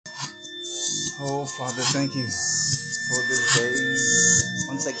Oh, Father, thank you for this day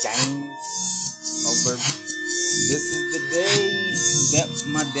once again. Over. This is the day that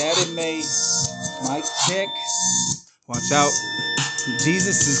my daddy made. Mic check. Watch out.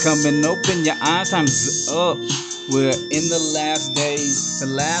 Jesus is coming. Open your eyes. Time's up. We're in the last days, the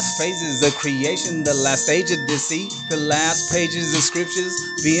last phases of creation, the last stage of deceit, the last pages of scriptures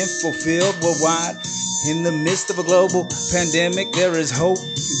being fulfilled worldwide. In the midst of a global pandemic, there is hope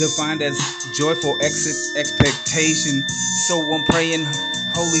defined as joyful expectation. So I'm praying,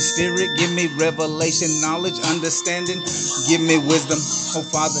 Holy Spirit, give me revelation, knowledge, understanding, give me wisdom. Oh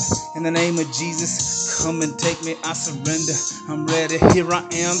Father, in the name of Jesus, come and take me. I surrender. I'm ready. Here I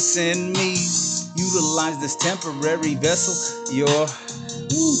am. Send me. Utilize this temporary vessel,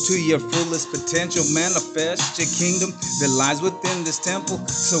 to your fullest potential. Manifest your kingdom that lies within this temple,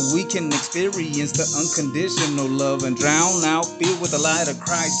 so we can experience the unconditional love and drown out fear with the light of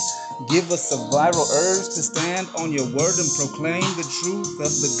Christ. Give us a viral urge to stand on your word and proclaim the truth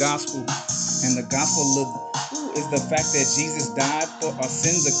of the gospel. And the gospel is the fact that Jesus died for our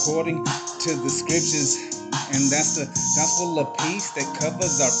sins according to the scriptures. And that's the gospel of peace that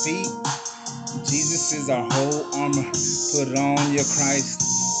covers our feet. Jesus is our whole armor. Put on your Christ.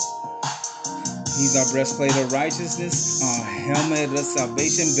 He's our breastplate of righteousness, our helmet of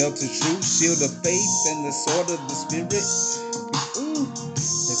salvation, belt of truth, shield of faith, and the sword of the Spirit.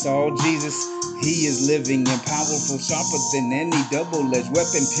 It's all Jesus. He is living and powerful, sharper than any double-edged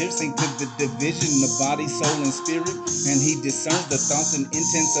weapon, piercing to the division of body, soul, and spirit. And he discerns the thoughts and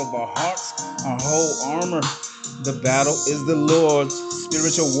intents of our hearts, our whole armor. The battle is the Lord's.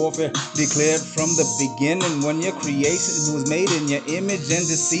 Spiritual warfare declared from the beginning, when your creation was made in your image and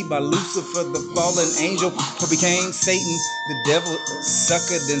deceived by Lucifer, the fallen angel, who became Satan. The devil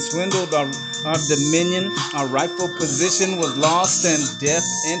suckered and swindled our dominion. Our rightful position was lost, and death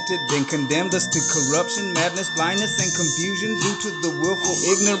entered and condemned us to corruption, madness, blindness, and confusion due to the willful,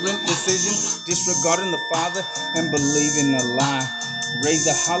 ignorant decision, disregarding the Father and believing a lie. Raise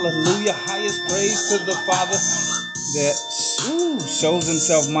a hallelujah, highest praise to the Father that showed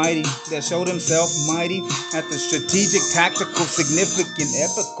himself mighty at the strategic, tactical, significant,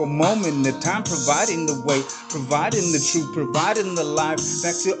 ethical moment in the time, providing the way, providing the truth, providing the life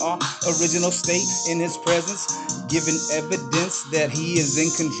back to our original state in his presence, giving evidence that he is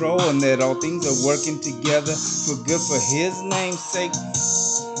in control and that all things are working together for good for his name's sake.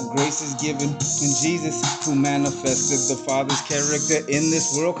 Grace is given in Jesus, who manifested the Father's character in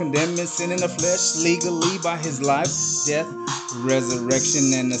this world, condemning sin in the flesh legally by his life, death,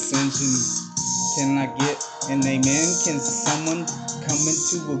 resurrection, and ascension. Can I get an amen? Can someone come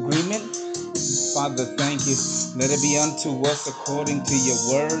into agreement? Father, thank you. Let it be unto us according to your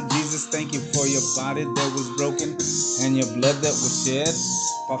word. Jesus, thank you for your body that was broken and your blood that was shed.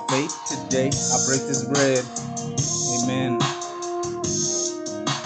 By faith today, I break this bread. Amen.